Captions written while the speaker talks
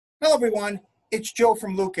Hello, everyone. It's Joe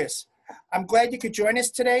from Lucas. I'm glad you could join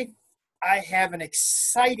us today. I have an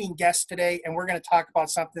exciting guest today, and we're going to talk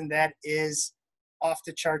about something that is off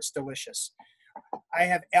the charts delicious. I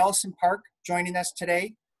have Allison Park joining us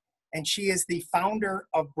today, and she is the founder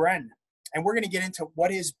of Brenne. And we're going to get into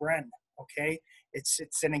what is Brenne, okay? It's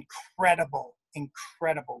an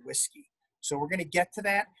incredible whiskey. So we're going to get to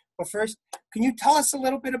that. But first, can you tell us a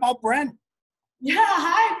little bit about Brenne? Yeah,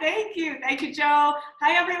 hi, thank you. Thank you, Joe.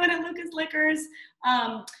 Hi, everyone at Lucas Liquors.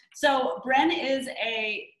 So Brenne is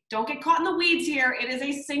don't get caught in the weeds here, it is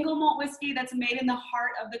a single malt whiskey that's made in the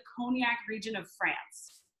heart of the Cognac region of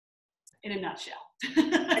France, in a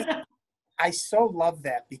nutshell. I so love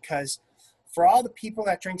that because for all the people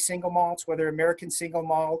that drink single malts, whether American single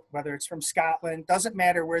malt, whether it's from Scotland, doesn't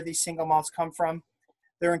matter where these single malts come from,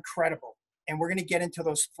 they're incredible. And we're going to get into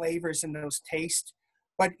those flavors and those tastes.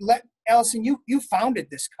 But Allison, you founded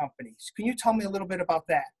this company. Can you tell me a little bit about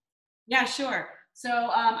that? Yeah, sure. So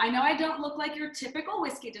I know I don't look like your typical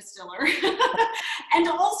whiskey distiller. And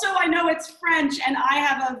also I know it's French and I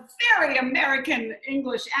have a very American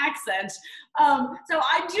English accent. So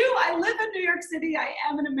I live in New York City. I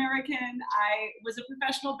am an American. I was a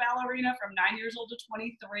professional ballerina from 9 years old to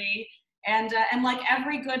 23. And like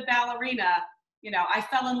every good ballerina, you know, I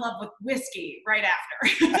fell in love with whiskey right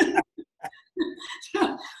after.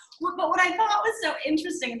 But what I thought was so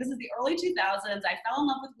interesting, and this is the early 2000s, I fell in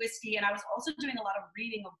love with whiskey, and I was also doing a lot of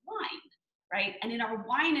reading of wine, right? And in our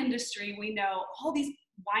wine industry, we know all these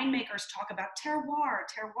winemakers talk about terroir,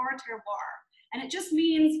 terroir, terroir. And it just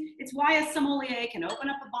means it's why a sommelier can open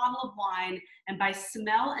up a bottle of wine and by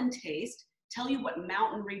smell and taste, tell you what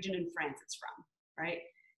mountain region in France it's from, right?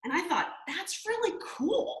 And I thought, that's really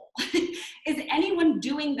cool. Is anyone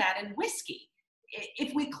doing that in whiskey?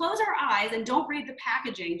 If we close our eyes and don't read the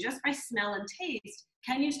packaging just by smell and taste,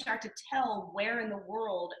 can you start to tell where in the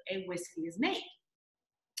world a whiskey is made?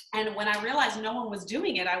 And when I realized no one was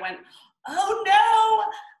doing it, I went, oh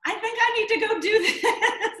no, I think I need to go do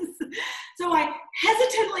this. So I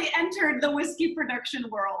hesitantly entered the whiskey production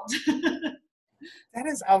world. That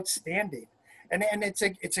is outstanding. And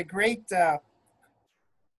it's a great,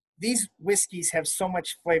 these whiskeys have so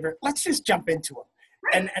much flavor. Let's just jump into them.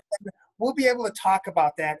 Right. And we'll be able to talk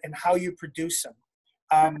about that and how you produce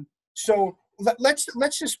them. So let's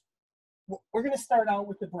just, we're going to start out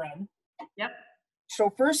with the Brenne. Yep.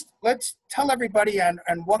 So first, let's tell everybody on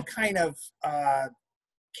what kind of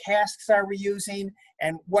casks are we using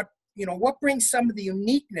and what brings some of the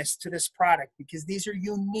uniqueness to this product, because these are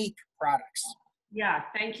unique products. Yeah,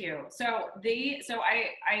 thank you. So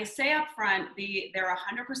I say up front, they're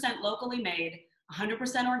 100% locally made,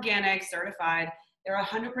 100% organic, certified. They're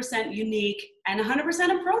 100% unique and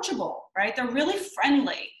 100% approachable, right? They're really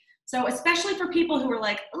friendly. So especially for people who are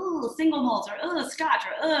like, oh, single malts or oh, scotch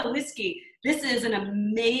or oh, whiskey, this is an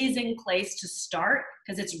amazing place to start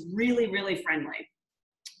because it's really, really friendly.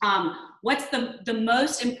 What's the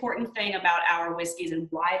most important thing about our whiskeys and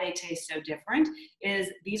why they taste so different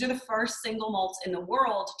is these are the first single malts in the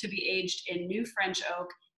world to be aged in new French oak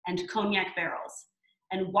and cognac barrels.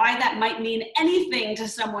 And why that might mean anything to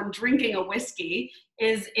someone drinking a whiskey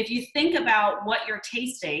is if you think about what you're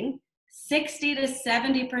tasting, 60 to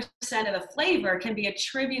 70% of the flavor can be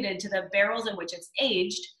attributed to the barrels in which it's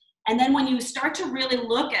aged. And then when you start to really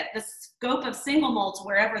look at the scope of single malts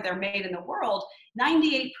wherever they're made in the world,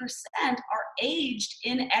 98% are aged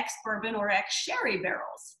in ex-bourbon or ex-sherry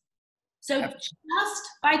barrels. So just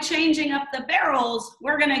by changing up the barrels,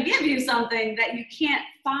 we're going to give you something that you can't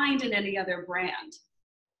find in any other brand.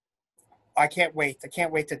 I can't wait. I can't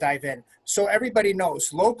wait to dive in. So everybody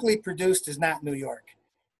knows locally produced is not New York.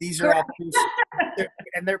 These are all produced,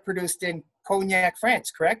 they're produced in Cognac, France,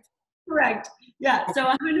 correct? Correct. Yeah. So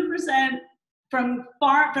 100%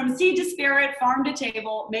 from seed to spirit, farm to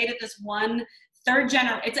table, made at this one third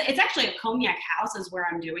generation. It's actually a cognac house is where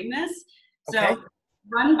I'm doing this. So okay.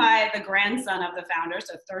 Run by the grandson of the founder,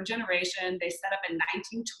 so third generation. They set up in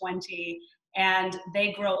 1920. And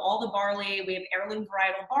they grow all the barley. We have heirloom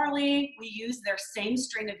varietal barley. We use their same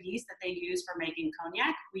strain of yeast that they use for making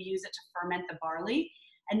cognac. We use it to ferment the barley.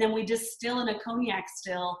 And then we distill in a cognac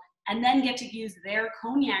still and then get to use their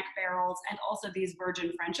cognac barrels and also these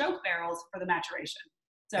virgin French oak barrels for the maturation.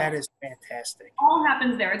 So that is fantastic. All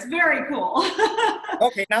happens there. It's very cool.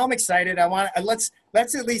 Okay, now I'm excited. I want let's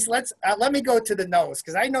at least let me go to the nose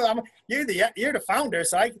because I know you're the founder,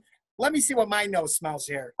 so let me see what my nose smells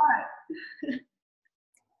here. All right.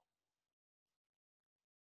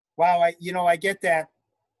 Wow, I get that.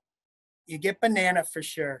 You get banana for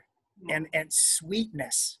sure, and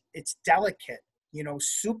sweetness. It's delicate,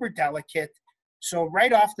 super delicate. So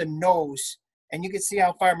right off the nose, and you can see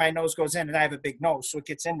how far my nose goes in, and I have a big nose, so it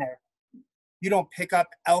gets in there. You don't pick up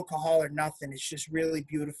alcohol or nothing. It's just really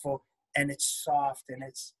beautiful, and it's soft, and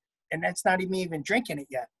that's not even drinking it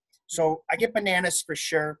yet. So I get bananas for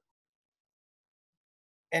sure.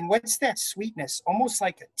 And what's that sweetness? Almost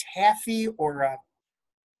like a taffy or a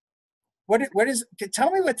what is?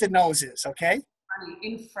 Tell me what the nose is, okay?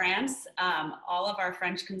 In France, all of our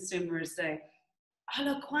French consumers say "à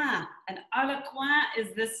la coin," and "à la coin"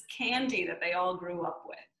 is this candy that they all grew up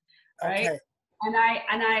with, right? Okay. And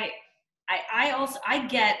I also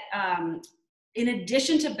get in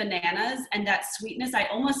addition to bananas and that sweetness,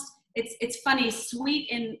 it's funny, sweet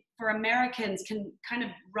for Americans can kind of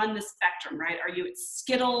run the spectrum, right? Are you at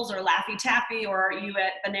Skittles or Laffy Taffy, or are you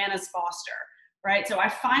at Bananas Foster, right? So I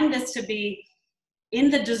find this to be in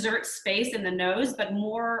the dessert space in the nose, but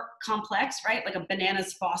more complex, right? Like a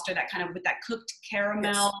Bananas Foster, that kind of with that cooked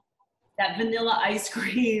caramel, Yes. that vanilla ice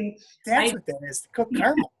cream. That's what that is, the cooked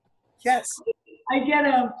caramel. Yes. I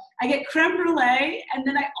get creme brulee, and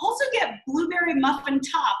then I also get blueberry muffin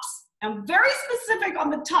tops. I'm very specific on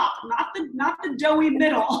the top, not the doughy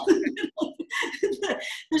middle.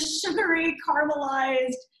 the sugary,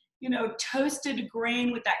 caramelized, toasted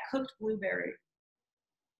grain with that cooked blueberry.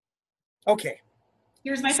 Okay.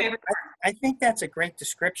 Here's my favorite part. I think that's a great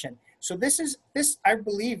description. So this, I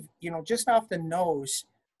believe, just off the nose,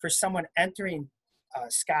 for someone entering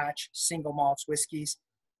Scotch, single malts, whiskeys,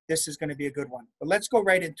 this is going to be a good one. But let's go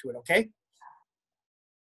right into it, okay?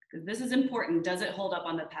 Because this is important. Does it hold up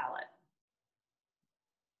on the palate?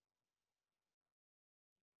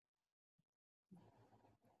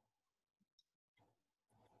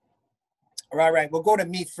 All right, we'll go to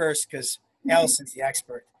me first because Allison's the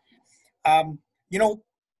expert. You know,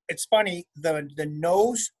 it's funny, the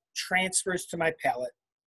nose transfers to my palate.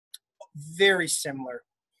 Very similar.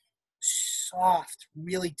 Soft,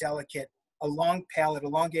 really delicate, a long palate,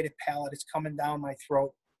 elongated palate. It's coming down my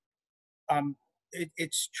throat.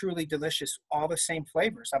 It's truly delicious. All the same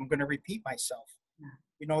flavors. I'm going to repeat myself.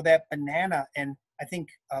 That banana, and I think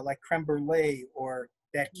like creme brulee or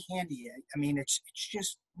that candy. I mean, it's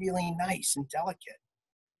just really nice and delicate.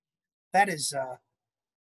 That is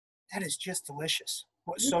just delicious.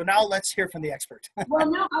 So now let's hear from the expert. Well,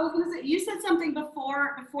 no, I was going to say, you said something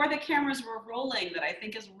before the cameras were rolling that I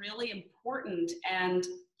think is really important and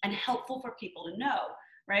helpful for people to know,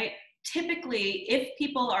 right? Typically, if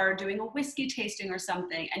people are doing a whiskey tasting or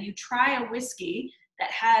something, and you try a whiskey that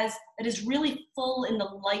is really full in the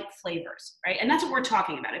light flavors, right? And that's what we're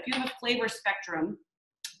talking about. If you have a flavor spectrum,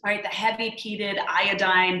 right, the heavy peated,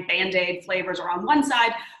 iodine, Band-Aid flavors are on one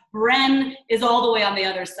side, Brenne is all the way on the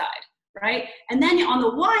other side, right? And then on the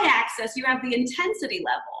y-axis, you have the intensity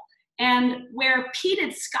level. And where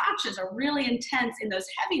peated scotches are really intense in those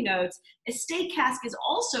heavy notes, estate cask is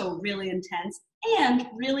also really intense and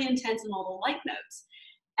really intense in all the light notes.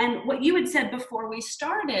 And what you had said before we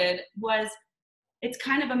started was, it's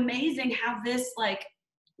kind of amazing how this, like,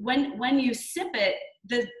 when you sip it,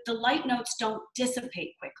 the light notes don't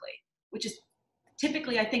dissipate quickly, which is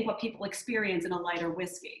typically, I think, what people experience in a lighter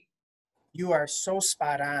whiskey. You are so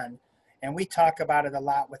spot on. And we talk about it a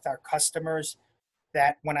lot with our customers,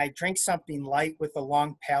 that when I drink something light with a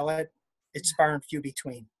long palate, it's far and few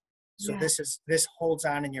between. So Yeah. this holds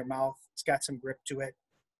on in your mouth. It's got some grip to it,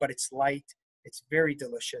 but it's light. It's very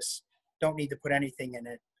delicious. Don't need to put anything in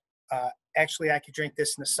it. Actually, I could drink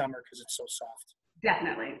this in the summer because it's so soft.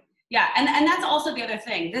 Definitely. Yeah. And that's also the other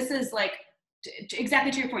thing. This is like,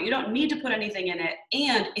 exactly to your point, you don't need to put anything in it.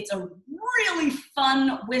 And it's a really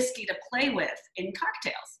fun whiskey to play with in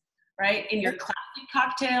cocktails, right? In your classic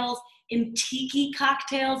cocktails, in tiki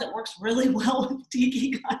cocktails. It works really well with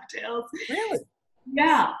tiki cocktails. Really?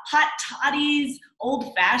 Yeah. Hot toddies,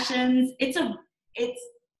 old fashions.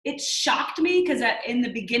 It shocked me because in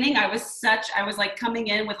the beginning I was like coming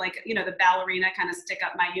in with, like, the ballerina kind of stick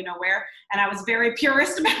up my where, and I was very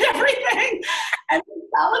purist about everything. And the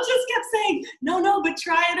mixologist kept saying, no, but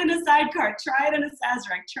try it in a sidecar, try it in a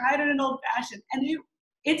Sazerac, try it in an old fashioned. And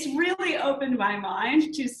it's really opened my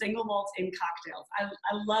mind to single malts in cocktails. I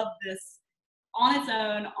love this on its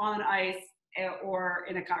own, on ice, or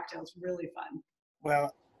in a cocktail. It's really fun.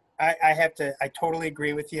 Well, I totally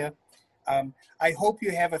agree with you. I hope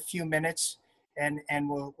you have a few minutes, and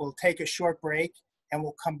we'll take a short break, and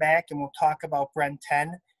we'll come back and we'll talk about Brenne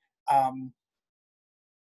 10.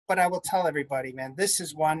 But I will tell everybody, man, this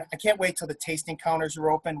is one, I can't wait till the tasting counters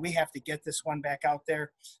are open. We have to get this one back out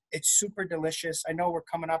there. It's super delicious. I know we're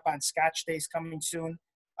coming up on Scotch days coming soon.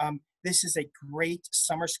 This is a great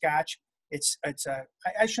summer Scotch.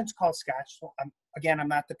 I shouldn't call it Scotch. Again, I'm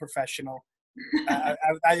not the professional.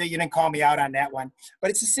 You didn't call me out on that one, but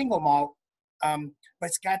it's a single malt. but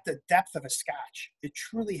it's got the depth of a Scotch. It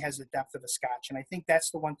truly has the depth of a Scotch. And I think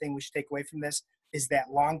that's the one thing we should take away from this is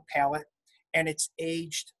that long palate. And it's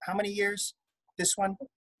aged, how many years, this one?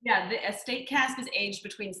 Yeah, the estate cask is aged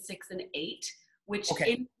between 6 and 8, which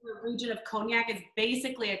Okay, in the region of Cognac is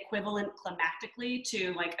basically equivalent climatically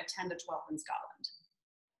to like a 10 to 12 in Scotland.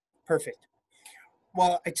 perfect.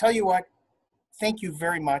 Well, I tell you what, thank you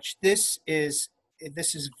very much. This is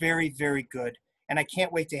very, very good. And I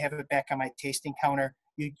can't wait to have it back on my tasting counter.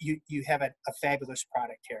 You have a fabulous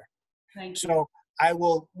product here. Thank you. So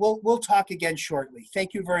we'll talk again shortly.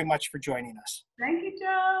 Thank you very much for joining us. Thank you,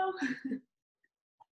 Joe.